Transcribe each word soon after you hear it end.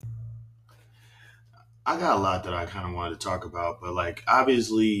I got a lot that I kind of wanted to talk about, but like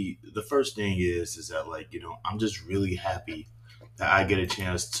obviously the first thing is that like I'm just really happy that I get a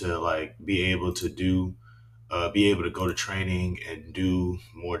chance to like be able to go to training and do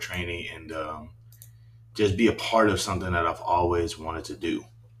more training and just be a part of something that I've always wanted to do.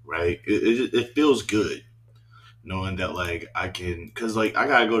 Right? It feels good knowing that like I can, cause like I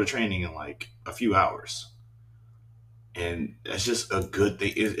gotta go to training in like a few hours, and that's just a good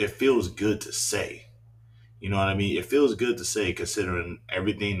thing. It feels good to say. You know what I mean? It feels good to say considering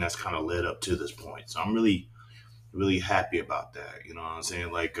everything that's kind of led up to this point. So I'm really, really happy about that. You know what I'm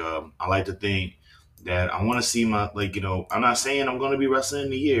saying? Like, I like to think that I want to see my, like, I'm not saying I'm going to be wrestling in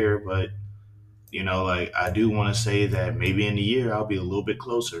the year, but, like, I do want to say that maybe in the year I'll be a little bit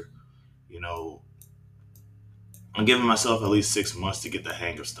closer. You know, I'm giving myself at least 6 months to get the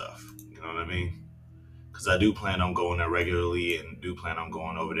hang of stuff. You know what I mean? Because I do plan on going there regularly and do plan on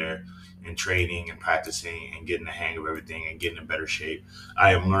going over there and training and practicing and getting the hang of everything and getting in better shape.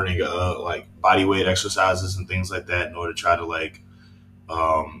 I am learning like body weight exercises and things like that in order to try to like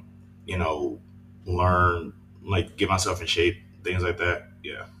um, you know learn, like get myself in shape, things like that.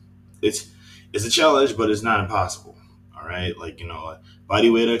 Yeah, it's it's a challenge, but it's not impossible. All right, like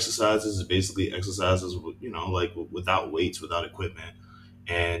body weight exercises is basically exercises like without weights, without equipment,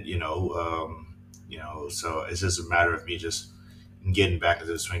 and so it's just a matter of me just getting back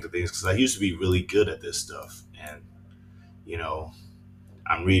into the swing of things because I used to be really good at this stuff, and you know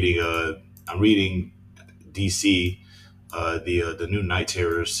I'm reading DC, the new Night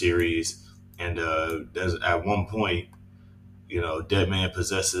Terror series, and there's at one point, Dead Man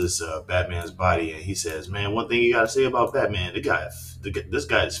possesses Batman's body, and he says, "Man, one thing you got to say about Batman, this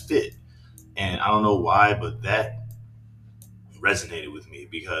guy is fit." And I don't know why, but that resonated with me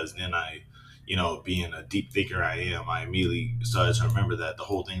because then being a deep thinker I am, I immediately started to remember that the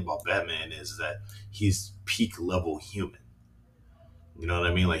whole thing about Batman is that he's peak level human. You know what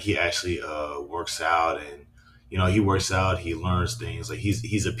I mean? Like he actually works out, and he works out, he learns things. Like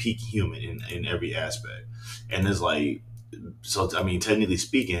he's a peak human in every aspect. And it's like, so I mean, technically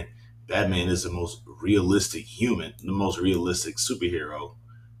speaking, Batman is the most realistic human, the most realistic superhero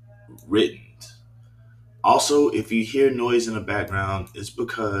written. Also, if you hear noise in the background, it's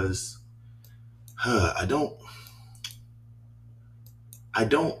because I don't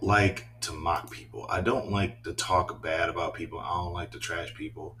like to mock people. I don't like to talk bad about people. I don't like to trash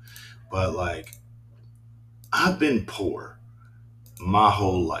people. But like I've been poor my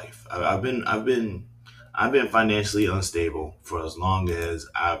whole life. I've been financially unstable for as long as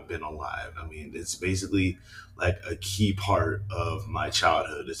I've been alive. I mean, it's basically like a key part of my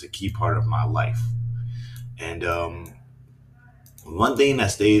childhood. It's a key part of my life. And one thing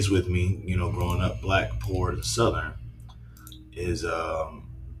that stays with me, growing up black, poor, and southern, is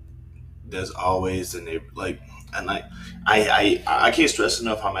there's always a neighbor like, and I can't stress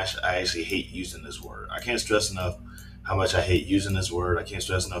enough how much I actually hate using this word. I can't stress enough how much I hate using this word. I can't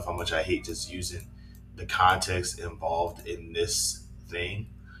stress enough how much I hate just using the context involved in this thing.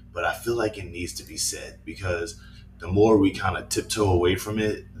 But I feel like it needs to be said because the more we kind of tiptoe away from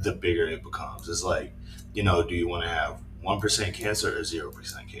it, the bigger it becomes. It's like, do you want to have 1% cancer or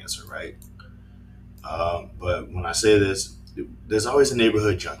 0% cancer, right? But when I say this, there's always a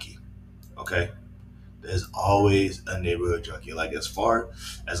neighborhood junkie. Okay, there's always a neighborhood junkie. Like as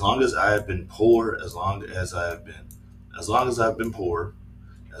long as I have been poor, as long as I've been poor,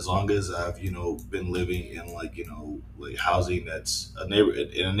 as long as I've been living in like like housing that's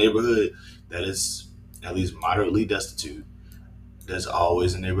in a neighborhood that is at least moderately destitute, there's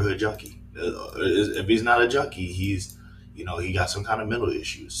always a neighborhood junkie. If he's not a junkie, he got some kind of mental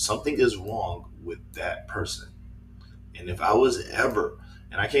issues. Something is wrong with that person. And if I was ever,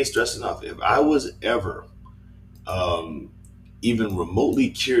 and I can't stress enough, if I was ever um, even remotely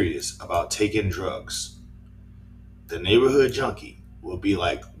curious about taking drugs, the neighborhood junkie will be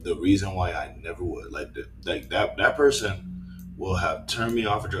like the reason why I never would. Like that person will have turned me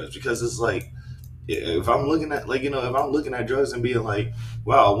off of drugs because it's like if I'm looking at if I'm looking at drugs and being like,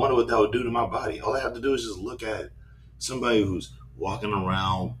 wow, I wonder what that would do to my body. All I have to do is just look at somebody who's walking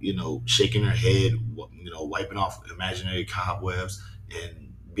around, shaking their head, wiping off imaginary cobwebs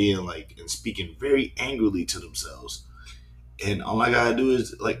and being like and speaking very angrily to themselves. And all I gotta do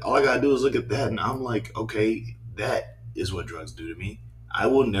is look at that, and I'm like, okay, that is what drugs do to me. I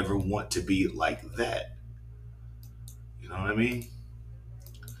will never want to be like that. You know what I mean?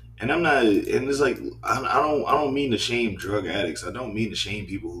 And I'm not, and it's like I don't mean to shame drug addicts. I don't mean to shame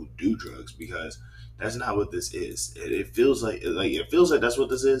people who do drugs because that's not what this is. It feels like that's what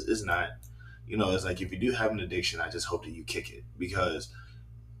this is. It's not. It's like if you do have an addiction, I just hope that you kick it because,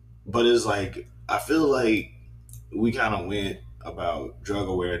 but it's like I feel like we kind of went about drug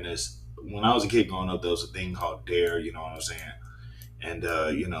awareness. When I was a kid growing up, there was a thing called Dare. You know what I'm saying? And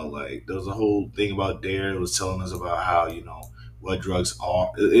like there was a whole thing about Dare. It was telling us about how what drugs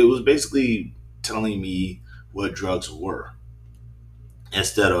are. It was basically telling me what drugs were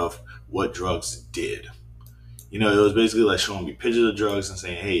instead of what drugs did. It was basically like showing me pictures of drugs and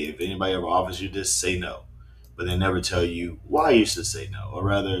saying, "Hey, if anybody ever offers you this, say no." But they never tell you why you should say no, or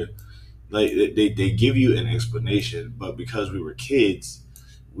rather, like they give you an explanation, but because we were kids,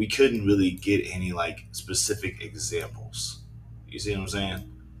 we couldn't really get any like specific examples. You see what I'm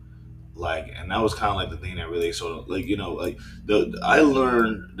saying? Like, and that was kind of like the thing that really sort of like like the I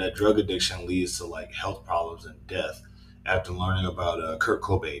learned that drug addiction leads to like health problems and death after learning about Kurt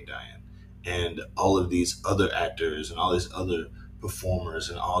Cobain dying and all of these other actors and all these other performers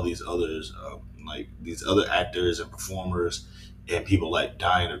and all these others like these other actors and performers and people like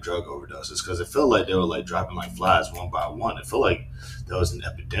dying of drug overdoses because it felt like they were like dropping like flies one by one. It felt like there was an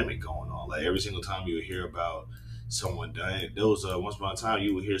epidemic going on. Like every single time you would hear about someone dying. There was once upon a time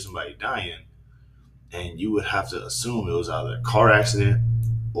you would hear somebody dying, and you would have to assume it was either a car accident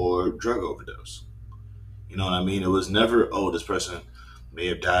or drug overdose. You know what I mean? It was never, oh, this person may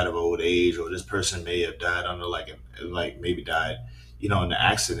have died of old age, or this person may have died under like maybe died, in an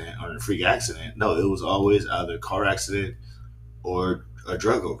accident or in a freak accident. No, it was always either a car accident or a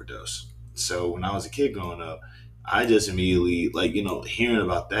drug overdose. So when I was a kid growing up, I just immediately like hearing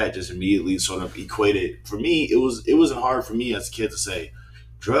about that just immediately sort of equated for me. It wasn't hard for me as a kid to say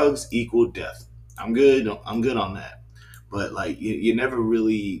drugs equal death. I'm good. I'm good on that. But like you never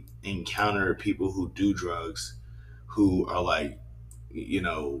really encounter people who do drugs who are like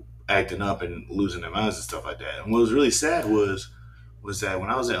acting up and losing their minds and stuff like that. And what was really sad was that when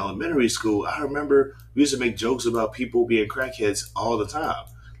I was in elementary school, I remember we used to make jokes about people being crackheads all the time.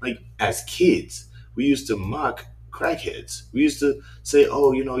 Like as kids, we used to mock crackheads. We used to say,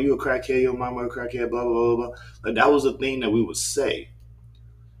 "Oh, you a crackhead, your mama a crackhead, blah blah blah blah." Like that was a thing that we would say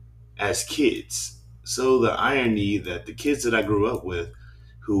as kids. So the irony that the kids that I grew up with,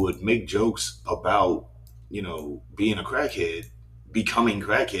 who would make jokes about being a crackhead, becoming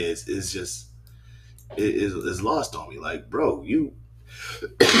crackheads, is just is lost on me. Like, bro, you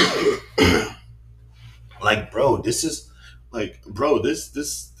like, bro, this is like, bro,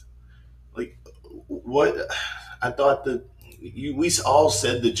 this like, what? I thought that we all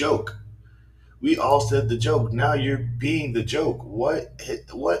said the joke. We all said the joke. Now you're being the joke. What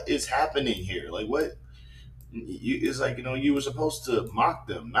is happening here? Like, what? It's like you were supposed to mock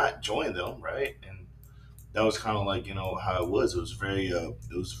them, not join them, right? And that was kind of like how it was. It was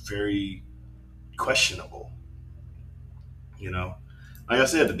very questionable. You know, like I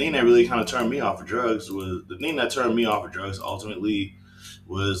said, the thing that really kind of turned me off of drugs was the thing that turned me off of drugs ultimately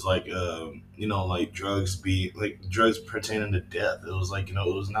was like like drugs pertaining to death. It was like it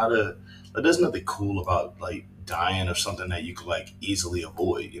was not a like, there's nothing cool about like dying of something that you could like easily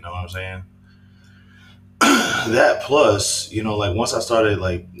avoid. You know what I'm saying? That plus like once I started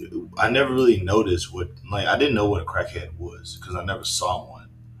like I never really noticed what like I didn't know what a crackhead was because I never saw one.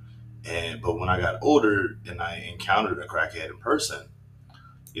 And but when I got older and I encountered a crackhead in person,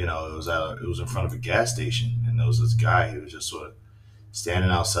 it was in front of a gas station, and there was this guy who was just sort of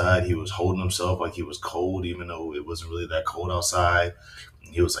standing outside. He was holding himself like he was cold, even though it wasn't really that cold outside.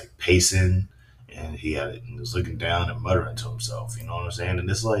 And he was like pacing, and he was looking down and muttering to himself. You know what I'm saying? And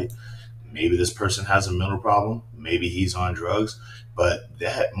it's like maybe this person has a mental problem, maybe he's on drugs, but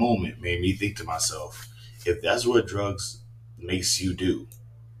that moment made me think to myself, if that's what drugs makes you do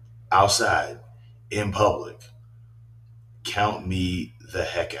outside in public, count me the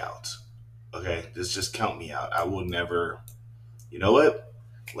heck out. Okay, just count me out. I will never. You know what?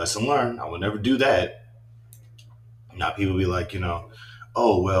 Lesson learned. I will never do that. Now people be like,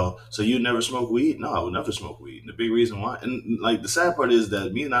 oh well, so you never smoke weed? No, I would never smoke weed. And the big reason why, and like the sad part is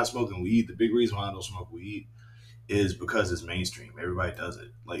that me not smoking weed, the big reason why I don't smoke weed is because it's mainstream. Everybody does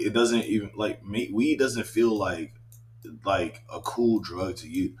it. Like it doesn't even like weed doesn't feel like a cool drug to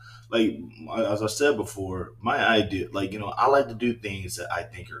you. Like as I said before, my idea, like I like to do things that I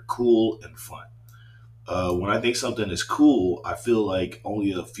think are cool and fun. When I think something is cool, I feel like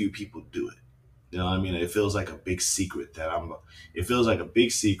only a few people do it. You know what I mean? It feels like a big secret that I'm. It feels like a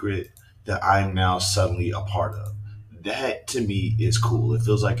big secret that I'm now suddenly a part of. That to me is cool. It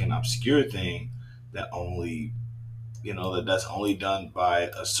feels like an obscure thing that only that's only done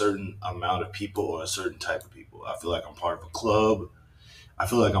by a certain amount of people or a certain type of people. I feel like I'm part of a club. I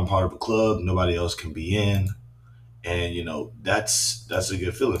feel like I'm part of a club nobody else can be in, and that's a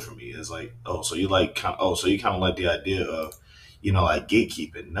good feeling for me. It's like, oh, so you like kind of, oh, so you kind of like the idea of, like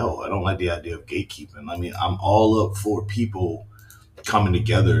gatekeeping. No, I don't like the idea of gatekeeping. I mean, I'm all up for people coming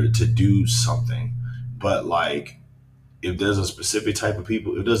together to do something, but like if there's a specific type of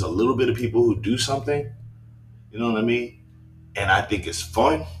people, if there's a little bit of people who do something, you know what I mean, and I think it's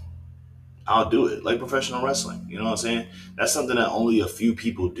fun, I'll do it. Like professional wrestling, you know what I'm saying? That's something that only a few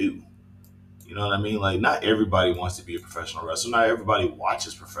people do. You know what I mean? Like not everybody wants to be a professional wrestler. Not everybody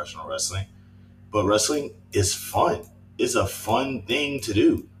watches professional wrestling, but wrestling is fun. It's a fun thing to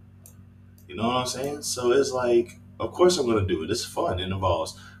do. You know what I'm saying? So it's like, of course I'm gonna do it. It's fun. It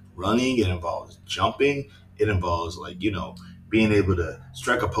involves running. It involves jumping. It involves like being able to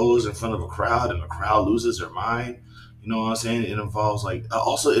strike a pose in front of a crowd and the crowd loses their mind. You know what I'm saying? It involves like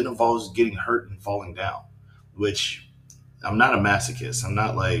also it involves getting hurt and falling down, which I'm not a masochist. I'm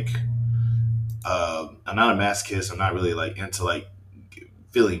not a masochist. I'm not really like into like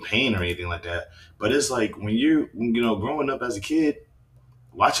feeling pain or anything like that. But it's like when growing up as a kid,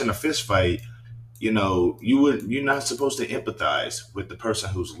 watching a fist fight, you're not supposed to empathize with the person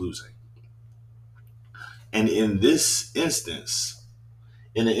who's losing. And in the instance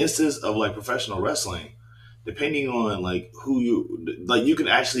of like professional wrestling, depending on like who you can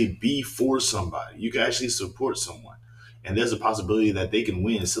actually be for somebody. You can actually support someone. And there's a possibility that they can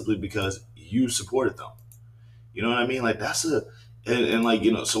win simply because you supported them. You know what I mean? Like that's a and like,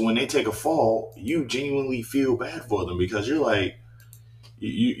 so when they take a fall, you genuinely feel bad for them because you're like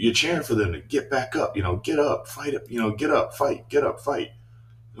you're cheering for them to get back up, get up, fight up, get up, fight, get up, fight.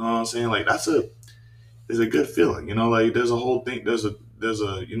 You know what I'm saying? Like it's a good feeling. Like there's a whole thing. There's a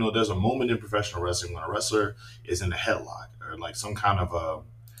moment in professional wrestling when a wrestler is in a headlock or like some kind of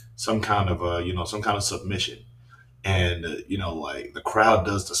submission, and like the crowd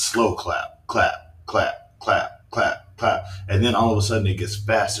does the slow clap, clap, clap, clap, clap, clap, and then all of a sudden it gets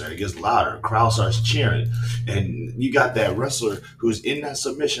faster, it gets louder, the crowd starts cheering, and you got that wrestler who's in that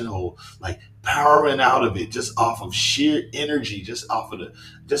submission hold, like powering out of it just off of sheer energy, just off the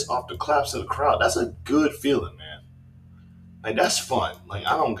claps of the crowd. That's a good feeling, man. Like that's fun. Like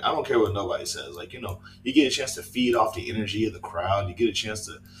I don't care what nobody says. Like you get a chance to feed off the energy of the crowd. You get a chance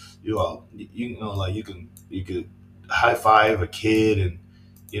to like you could high five a kid and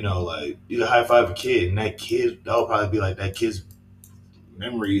like you could high five a kid and that'll probably be like that kid's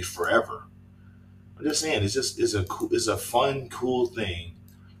memory forever. I'm just saying it's a fun cool thing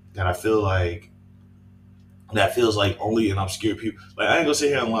that I feel like that feels like only an obscure people. Like I ain't gonna sit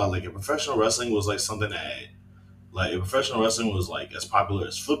here and lie. Like if professional wrestling was like something that like if professional wrestling was like as popular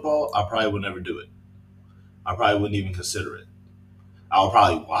as football, I probably would never do it. I probably wouldn't even consider it. I would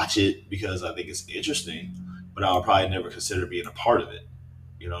probably watch it because I think it's interesting, but I would probably never consider being a part of it.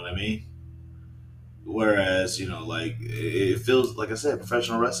 You know what I mean? Whereas, like it feels like I said,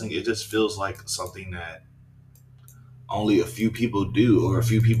 professional wrestling, it just feels like something that only a few people do or a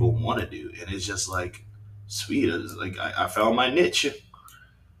few people want to do. And it's just like sweet. It's like I found my niche.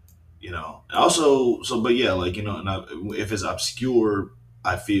 And also but yeah, like and if it's obscure,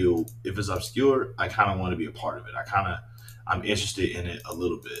 I feel if it's obscure, I kind of want to be a part of it. I'm interested in it a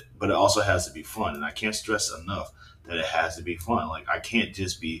little bit, but it also has to be fun, and I can't stress enough that it has to be fun. Like I can't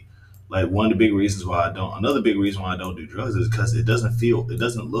just be like one of the big reasons why I don't. Another big reason why I don't do drugs is because it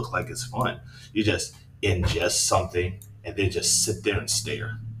doesn't look like it's fun. You just ingest something and then just sit there and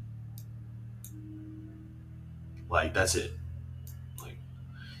stare. Like that's it. Like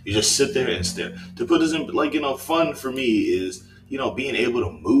you just sit there and stare. To put this in, like fun for me is being able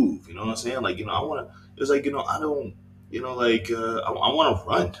to move. You know what I'm saying? Like I want to. It's like I don't. Like I want to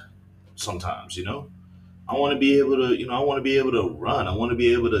run sometimes. I want to be able to. I want to be able to run. I want to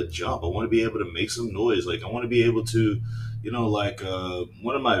be able to jump. I want to be able to make some noise. Like I want to be able to. Like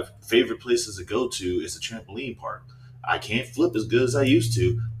one of my favorite places to go to is a trampoline park. I can't flip as good as I used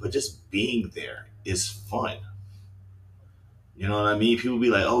to, but just being there is fun. You know what I mean? People be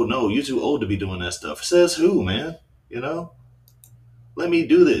like, "Oh no, you're too old to be doing that stuff." Says who, man? You know, let me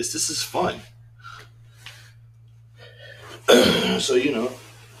do this. This is fun. so you know,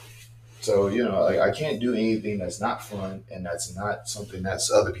 like I can't do anything that's not fun and that's not something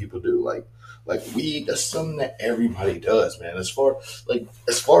that's other people do. Like weed, that's something that everybody does, man. As far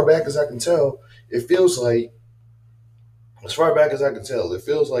back as I can tell, it feels like as far back as I can tell, it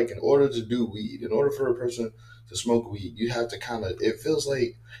feels like in order to do weed, in order for a person to smoke weed, you have to kind of. It feels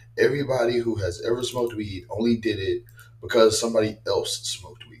like everybody who has ever smoked weed only did it because somebody else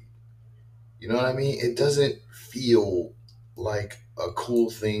smoked weed. You know what I mean? It doesn't feel like a cool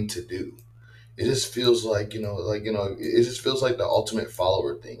thing to do. It just feels like it just feels like the ultimate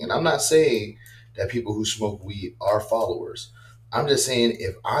follower thing. And I'm not saying that people who smoke weed are followers. I'm just saying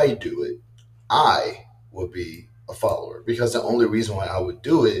if I do it, I would be a follower, because the only reason why I would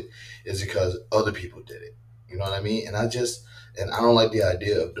do it is because other people did it. You know what I mean? And I don't like the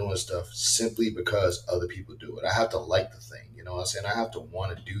idea of doing stuff simply because other people do it. I have to like the thing. You know what I'm saying? I have to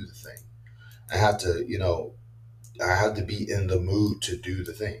want to do the thing. I have to, I have to be in the mood to do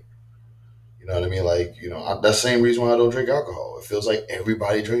the thing. You know what I mean? Like, that same reason why I don't drink alcohol. It feels like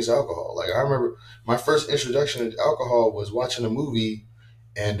everybody drinks alcohol. Like, I remember my first introduction to alcohol was watching a movie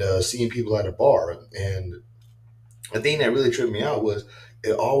and seeing people at a bar. And the thing that really tripped me out was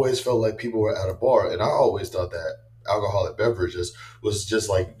it always felt like people were at a bar. And I always thought that alcoholic beverages was just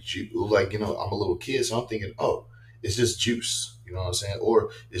like, like, I'm a little kid. So I'm thinking, oh, it's just juice. You know what I'm saying? Or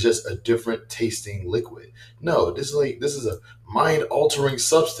it's just a different tasting liquid. No, this is a mind altering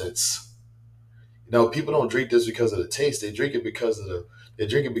substance. People don't drink this because of the taste. They drink it because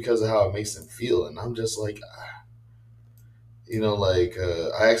of how it makes them feel. And I'm just like,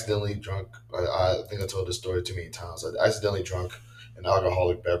 I accidentally drunk. I think I told this story too many times. I accidentally drunk an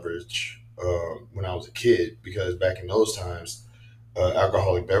alcoholic beverage when I was a kid, because back in those times,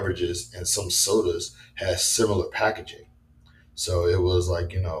 alcoholic beverages and some sodas had similar packaging. So it was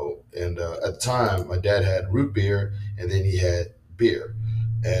like, and at the time, my dad had root beer and then he had beer.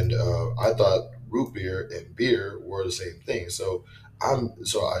 And I thought root beer and beer were the same thing. So I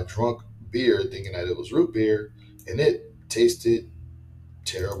drunk beer thinking that it was root beer, and it tasted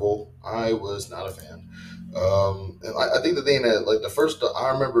terrible. I was not a fan. And I think the thing that, like,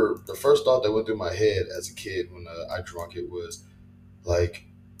 I remember the first thought that went through my head as a kid when I drunk it was like,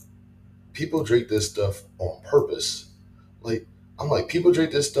 people drink this stuff on purpose. Like, I'm like, people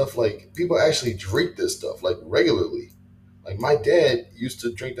drink this stuff, like, people actually drink this stuff, like, regularly. Like, my dad used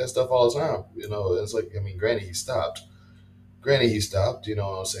to drink that stuff all the time. It's like, I mean, granted, he stopped. You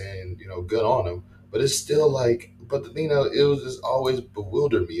know what I'm saying? Good on him. But it's still like, but the thing that it was just always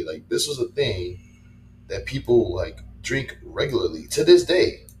bewildered me. Like, this was a thing that people, like, drink regularly to this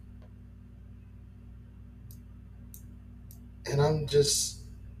day. And I'm just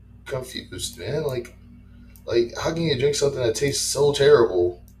confused, man. Like, how can you drink something that tastes so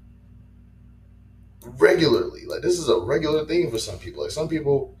terrible regularly? Like, this is a regular thing for some people. Like, some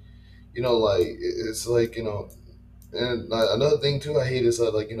people, like, it's like, and another thing too I hate is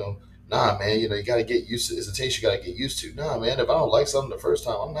like, nah, man, you gotta get used to. It's a taste you gotta get used to. Nah, man, if I don't like something the first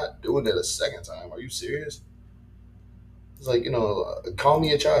time, I'm not doing it a second time. Are you serious? It's like, call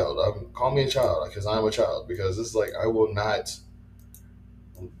me a child. Call me a child because I'm a child. Because it's like, I will not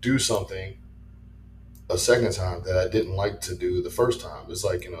do something a second time that I didn't like to do the first time. It's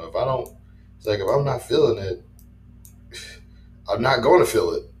like, if I don't, it's like, if I'm not feeling it, I'm not going to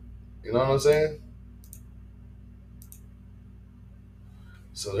feel it. You know what I'm saying?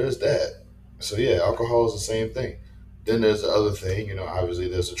 So there's that. So yeah, alcohol is the same thing. Then there's the other thing. Obviously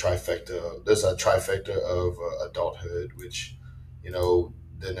there's a trifecta. There's a trifecta of adulthood, which,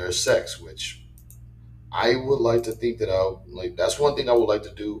 then there's sex, which I would like to think that I'll like. That's one thing I would like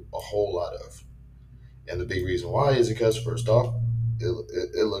to do a whole lot of. And the big reason why is because, first off,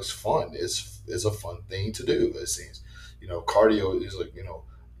 it looks fun. It's a fun thing to do. It seems, cardio is like,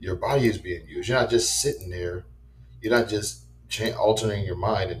 your body is being used. You're not just sitting there. You're not just altering your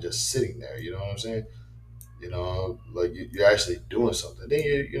mind and just sitting there. You know what I'm saying? Like, you're actually doing something.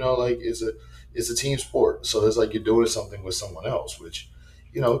 Then like, it's a team sport. So it's like you're doing something with someone else, which,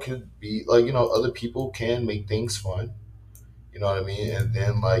 can be like, other people can make things fun. You know what I mean? And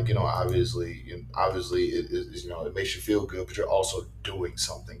then, like, obviously it makes you feel good, but you're also doing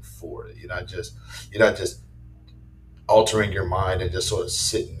something for it. You're not just altering your mind and just sort of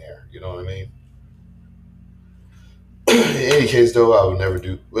sitting there. You know what I mean? In any case, though, I would never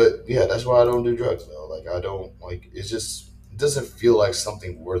do. But yeah, that's why I don't do drugs, though. Like, I don't like. It's just, it doesn't feel like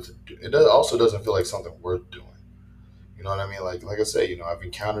something worth. Also doesn't feel like something worth doing. You know what I mean? Like I say, I've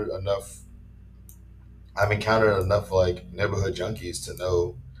encountered enough, like, neighborhood junkies to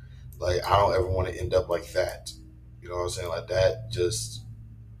know, like, I don't ever want to end up like that. You know what I'm saying? Like, that just,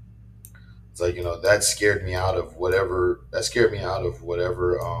 it's like, that scared me out of whatever. That scared me out of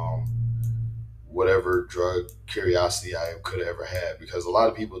whatever drug curiosity I could have ever had. Because a lot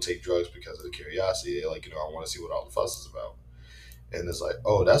of people take drugs because of the curiosity. They're like, I want to see what all the fuss is about. And it's like,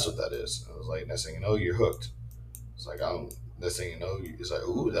 oh, that's what that is. And I was like, next thing you know, you're hooked. It's like, next thing you know, it's like,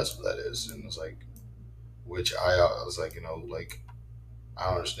 ooh, that's what that is. And it's like, which I was like, like, I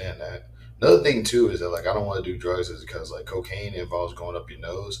don't understand that. Another thing too is that, like, I don't want to do drugs is because, like, cocaine involves going up your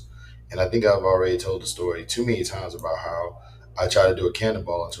nose, and I think I've already told the story too many times about how I tried to do a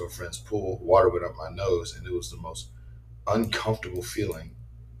cannonball into a friend's pool, water went up my nose, and it was the most uncomfortable feeling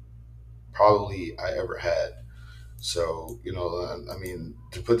probably I ever had. So, I mean,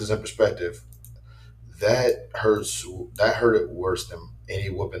 to put this in perspective, that hurts. That hurted worse than any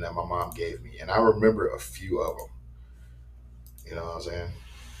whooping that my mom gave me, and I remember a few of them. You know what I'm saying?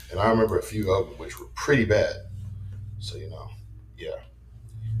 And I remember a few of them which were pretty bad. So yeah.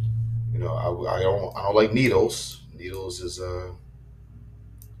 I don't like needles.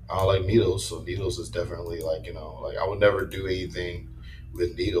 I don't like needles, so needles is definitely like like I would never do anything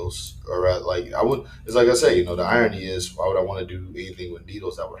with needles, or like I would. It's like I say, the irony is, why would I want to do anything with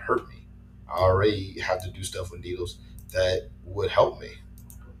needles that would hurt me? I already have to do stuff with needles that would help me.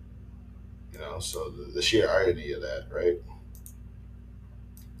 So the sheer irony of that, right?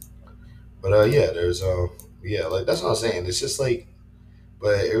 But yeah, there's yeah, like that's what I'm saying. It's just like,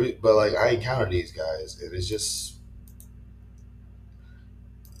 but like I encounter these guys, and it's just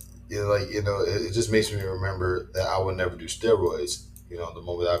it just makes me remember that I would never do steroids. The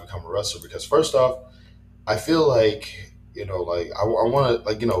moment I become a wrestler, because first off, I feel like like I want to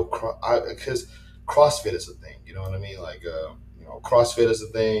like because CrossFit is a thing. You know what I mean? Like CrossFit is a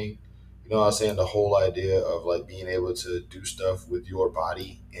thing. You know what I'm saying? The whole idea of like being able to do stuff with your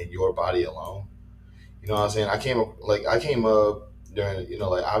body and your body alone. You know what I'm saying? I came up during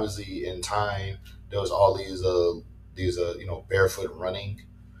like obviously in time there was all these barefoot running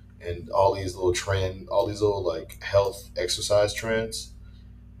and all these little like health exercise trends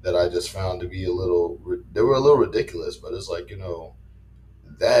that I just found to be they were a little ridiculous, but it's like,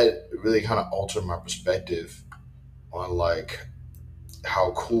 that really kind of altered my perspective on like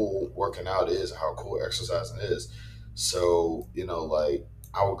how cool working out is, how cool exercising is. So, like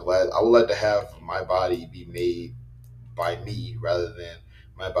I would like to have my body be made by me rather than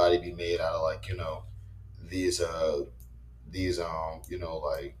my body be made out of like, these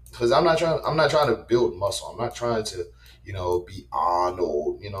like because I'm not trying to build muscle. I'm not trying to be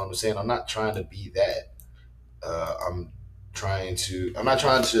Arnold. You know what I'm saying? I'm not trying to be that. I'm not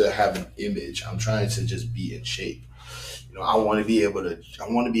trying to have an image. I'm trying to just be in shape. I want to be able to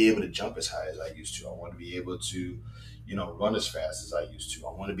jump as high as I used to. I want to be able to run as fast as I used to.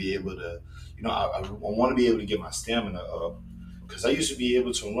 I want to be able to I want to be able to get my stamina up because I used to be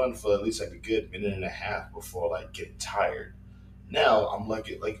able to run for at least like a good minute and a half before like getting tired. Now I'm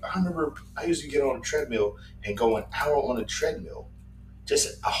like I remember I used to get on a treadmill and go an hour on a treadmill,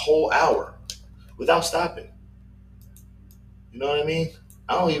 just a whole hour without stopping. You know what I mean?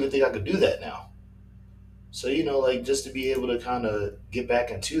 I don't even think I could do that now. So like just to be able to kind of get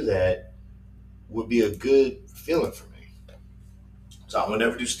back into that would be a good feeling for me. So I would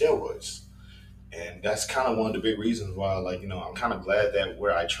never do steroids, and that's kind of one of the big reasons why, like I'm kind of glad that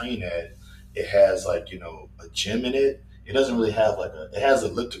where I train at, it has like a gym in it. It doesn't really have like it has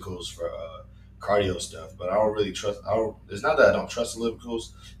ellipticals for cardio stuff, but I don't really trust. I don't. It's not that I don't trust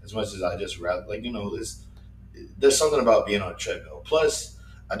ellipticals as much as I just rather like there's something about being on a treadmill. Plus,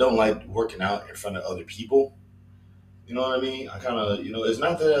 I don't like working out in front of other people. You know what I mean? I kind of, it's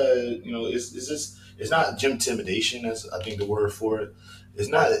not that, it's just, it's not gym intimidation. That's, I think, the word for it. It's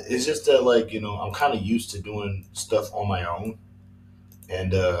not, it's just that, like, I'm kind of used to doing stuff on my own.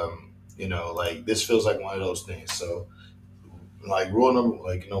 And, like, this feels like one of those things. So, like, rule number,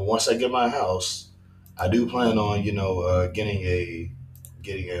 like, once I get my house, I do plan on, getting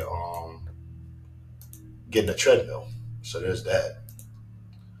getting a treadmill. So there's that.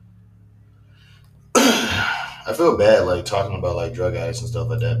 I feel bad, like, talking about, like, drug addicts and stuff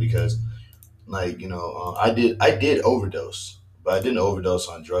like that because like I did overdose, but I didn't overdose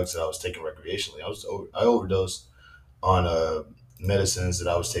on drugs that I was taking recreationally. I overdosed on medicines that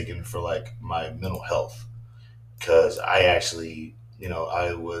I was taking for like my mental health because I actually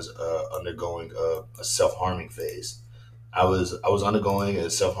I was undergoing a self harming phase. I was undergoing a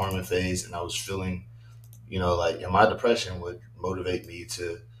self harming phase, and I was feeling like, and my depression would motivate me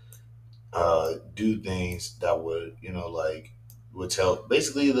to do things that would, like, would tell.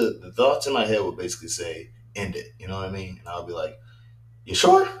 Basically, the thoughts in my head would basically say, "End it." You know what I mean? And I'll be like, "You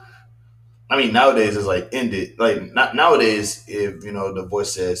sure?" I mean, nowadays it's like, "End it." Like, not nowadays, if the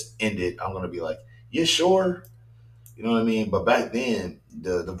voice says, "End it," I'm gonna be like, "You sure?" You know what I mean? But back then,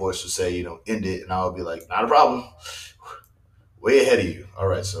 the voice would say, "End it," and I would be like, "Not a problem. Way ahead of you." All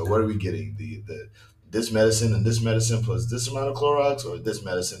right. So what are we getting? The this medicine and this medicine plus this amount of Clorox, or this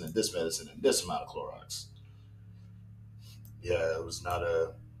medicine and this medicine and this amount of Clorox? Yeah, it's not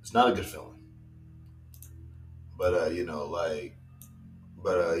a good feeling. But like,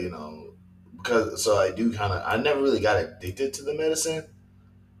 but because so I do kind of I never really got addicted to the medicine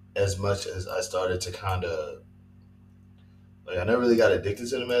as much as I started to kind of like I never really got addicted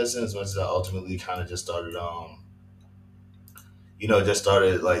to the medicine as much as I ultimately kind of just started just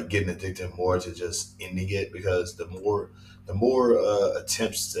started like getting addicted more to just ending it because the more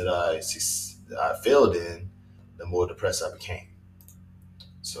attempts I failed in, the more depressed I became.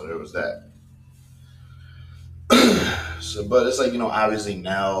 So there was that. So, but it's like, obviously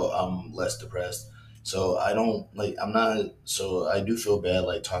now I'm less depressed. So I don't like, I'm not, so I do feel bad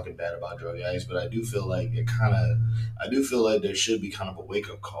like talking bad about drug addicts, but I do feel like I do feel like there should be kind of a wake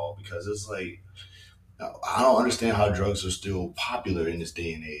up call because it's like, I don't understand how drugs are still popular in this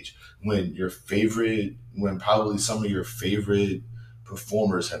day and age when probably some of your favorite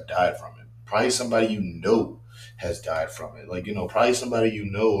performers have died from it. Probably somebody has died from it. Like, probably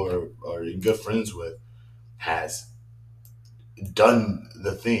somebody or you're good friends with has done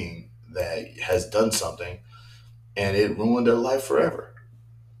the thing that has done something and it ruined their life forever.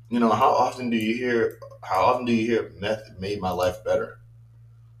 How often do you hear meth made my life better?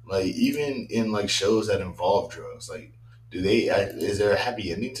 Like even in like shows that involve drugs, like is there a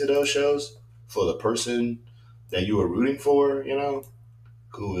happy ending to those shows for the person that you were rooting for,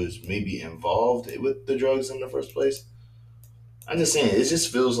 who is maybe involved with the drugs in the first place? I'm just saying it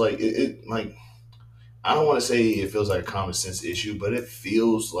just feels like it like I don't want to say it feels like a common sense issue, but it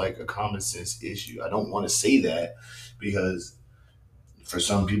feels like a common sense issue. I don't want to say that because for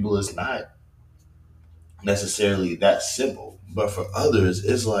some people it's not necessarily that simple, but for others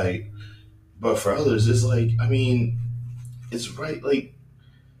it's like, I mean, it's right. Like,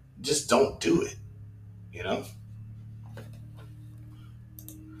 just don't do it, you know?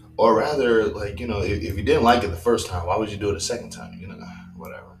 Or rather, like, if you didn't like it the first time, why would you do it a second time?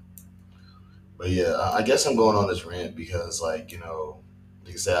 Whatever. But yeah, I guess I'm going on this rant because, like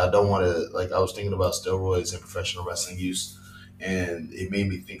I said, I don't want to, like, I was thinking about steroids and professional wrestling use, and it made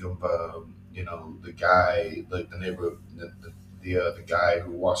me think of, the guy, like the neighbor, the guy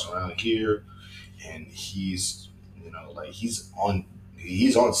who walks around here, and he's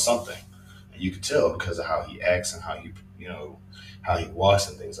on something, and you can tell because of how he acts and how he walks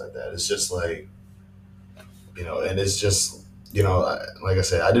and things like that. It's just like, and it's just, like I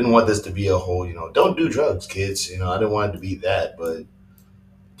said, I didn't want this to be a whole, don't do drugs, kids. I didn't want it to be that, but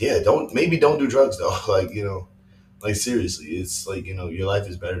yeah, don't do drugs though. Like, like seriously, it's like, your life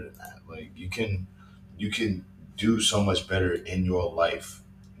is better than that. Like you can do so much better in your life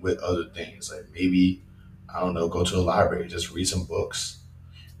with other things. Like maybe, I don't know, go to a library, just read some books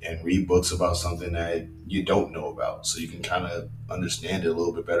and read books about something that you don't know about so you can kind of understand it a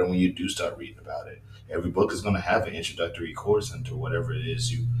little bit better when you do start reading about it. Every book is going to have an introductory course into whatever it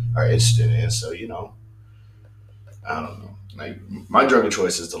is you are interested in. So, I don't know. Like, my drug of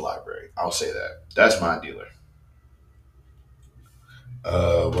choice is the library. I'll say that. That's my dealer.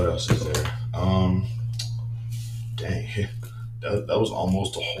 What else is there? Dang. That was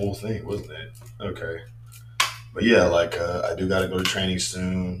almost the whole thing, wasn't it? Okay. But yeah, like, I do got to go to training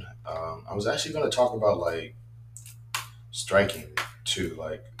soon. I was actually going to talk about like striking too.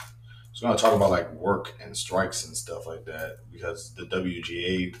 Like, I was going to talk about like work and strikes and stuff like that because the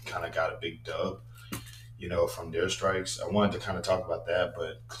WGA kind of got a big dub, from their strikes. I wanted to kind of talk about that,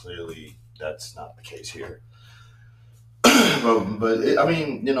 but clearly that's not the case here. I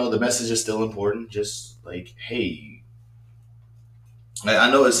mean, the message is still important. Just like, hey,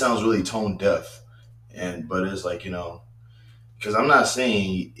 I know it sounds really tone deaf, but it's like, because I'm not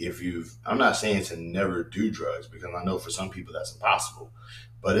saying to never do drugs because I know for some people that's impossible.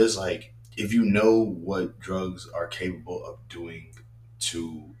 But it's like if you know what drugs are capable of doing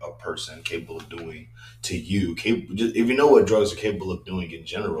to a person, capable of doing to you, if you know what drugs are capable of doing in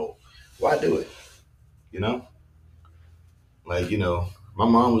general, why do it? You know, like, my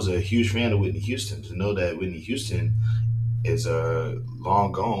mom was a huge fan of Whitney Houston. To know that Whitney Houston is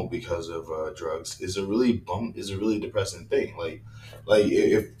long gone because of drugs is a really depressing thing. Like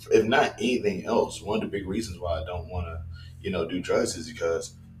if not anything else, one of the big reasons why I don't want to do drugs is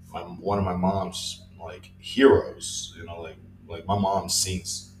because one of my mom's like heroes. Like my mom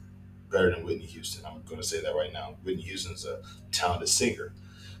sings better than Whitney Houston. I'm going to say that right now. Whitney Houston's a talented singer,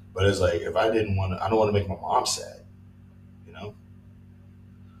 but it's like if I don't want to make my mom sad. You know,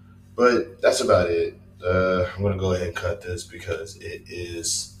 but that's about it. I'm gonna go ahead and cut this because it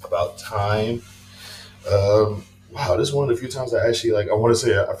is about time. Wow, this is one of the few times I actually like. I want to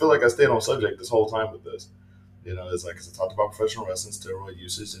say I feel like I stayed on subject this whole time with this. It's like 'cause I talked about professional wrestling, steroid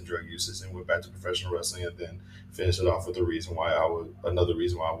usage, and drug usage, and went back to professional wrestling, and then finished it off with another reason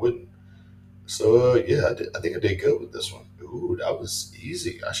why I wouldn't. So yeah, I think I did good with this one. Ooh, that was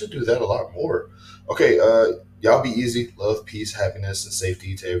easy. I should do that a lot more. Okay, y'all be easy. Love, peace, happiness, and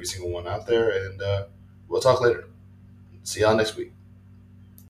safety to every single one out there, and we'll talk later. See y'all next week.